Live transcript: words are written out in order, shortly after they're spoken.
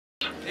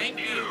Thank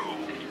you.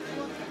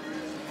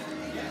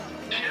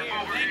 Thank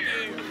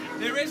you.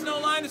 There is no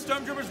line. The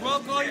stormtroopers will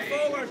call you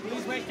forward.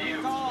 Please wait for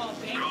your call.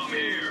 Thank you. Come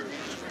here.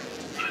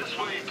 This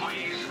way,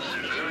 please.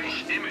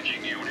 Nice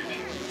imaging unit.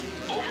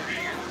 Over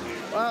here.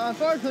 Well,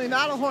 unfortunately,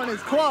 Matterhorn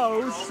is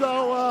closed,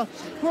 so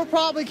we'll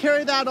probably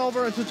carry that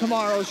over into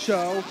tomorrow's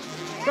show,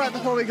 right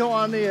before we go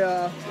on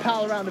the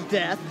Pal Around of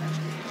Death.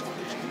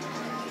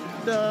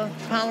 The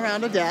Pal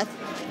Around of Death.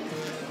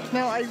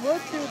 Now, I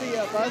would do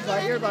the Buzz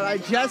Lightyear, but I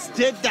just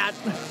did that.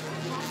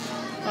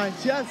 I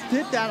just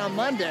did that on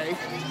Monday.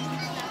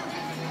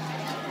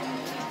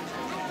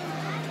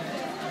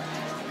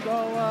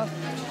 So,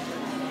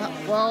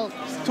 well,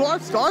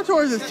 Star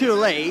Tours is too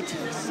late,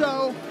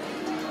 so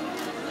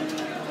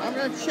I'm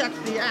going to check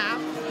the app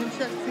and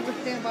check see what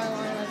standby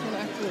line I can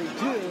actually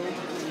do.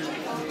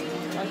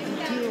 I can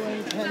do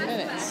in 10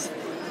 minutes.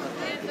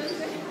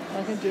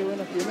 I can do in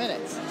a few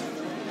minutes.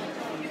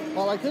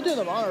 Well, I could do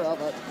the monorail,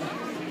 but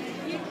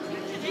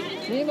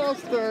Nemo's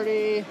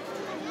 30.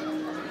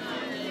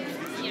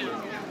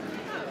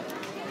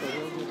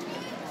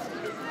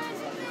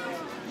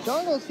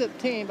 Jungle's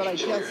 15, but I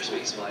just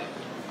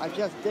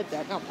did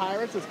that. Now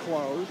Pirates is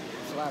closed.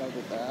 Glad I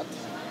did that.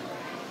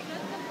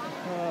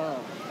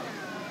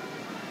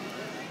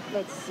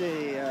 Let's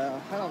see.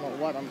 I don't know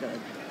what I'm gonna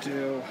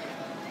do.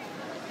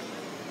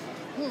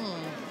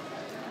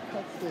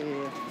 Let's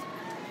see.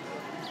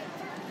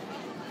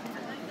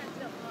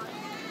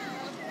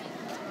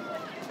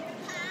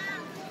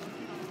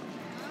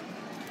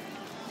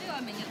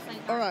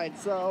 Alright,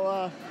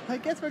 so I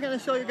guess we're going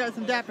to show you guys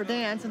some Dapper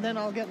Dans, and then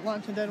I'll get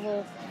lunch, and then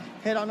we'll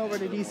head on over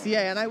to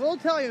DCA. And I will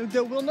tell you,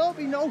 there will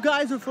be no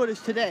geyser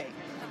footage today.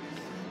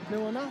 There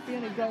will not be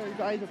any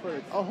geyser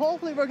footage.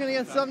 Hopefully we're going to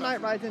get some night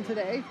rides in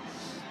today.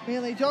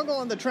 Mainly jungle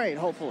on the train,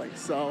 hopefully.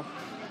 So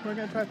we're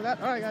going to try for that.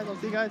 Alright guys, I'll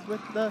see you guys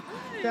with the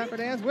Dapper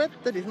Dans with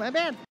the Disneyland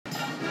Band.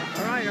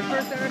 Alright, your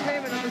first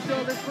entertainment of the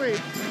show this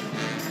week.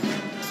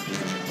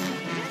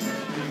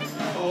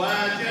 Oh,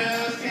 I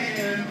just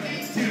can't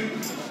wait to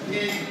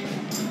get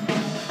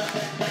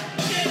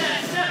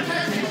that stuff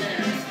in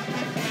there.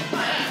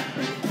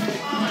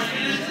 Oh, it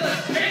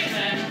looks great,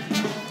 man.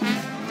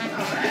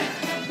 All right.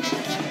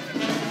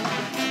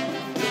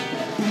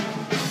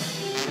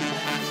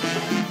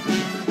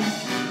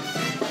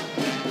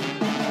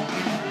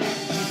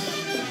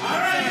 All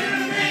right,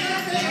 you're great.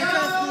 Let's take it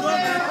all the way.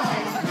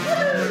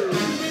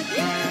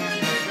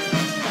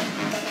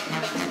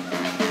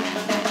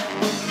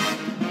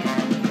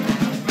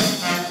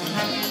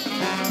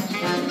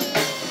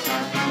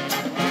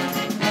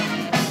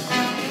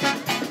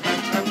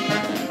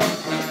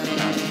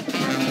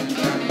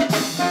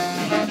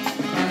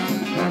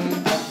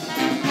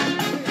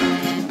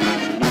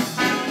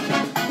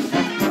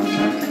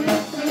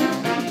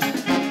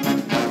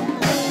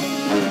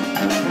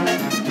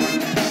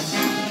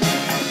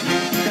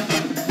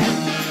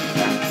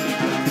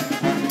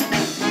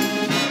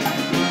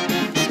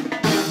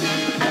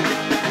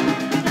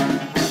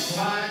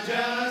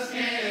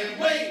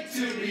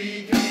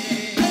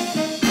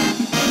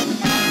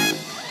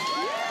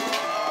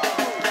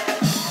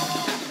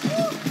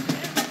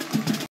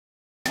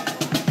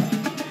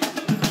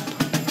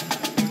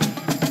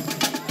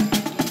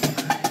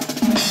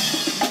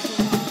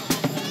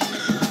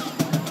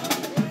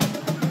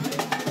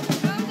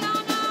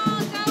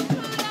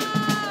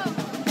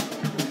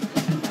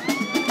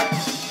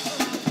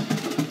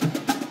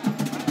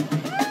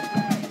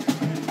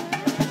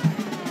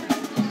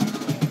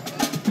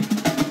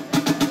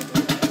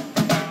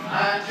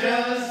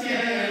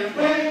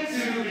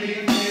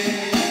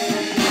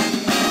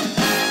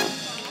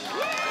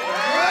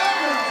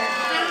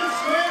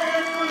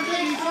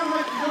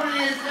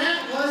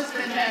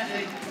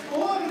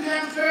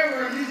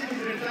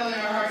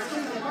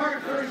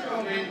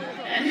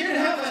 And here to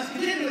help us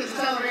continue this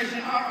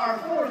celebration are our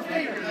four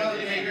favorite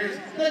melody makers,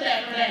 the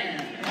Dapper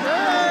Dans.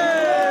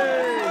 Hey!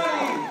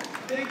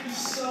 Thank you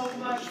so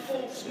much,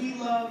 folks. We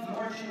love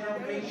marching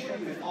around Main Street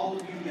with all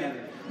of you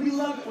together. We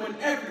love it when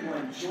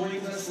everyone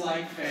joins us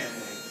like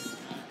family.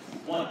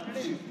 1,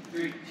 2,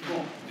 3,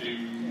 4. Do,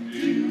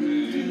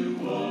 do, do,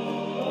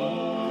 whoa.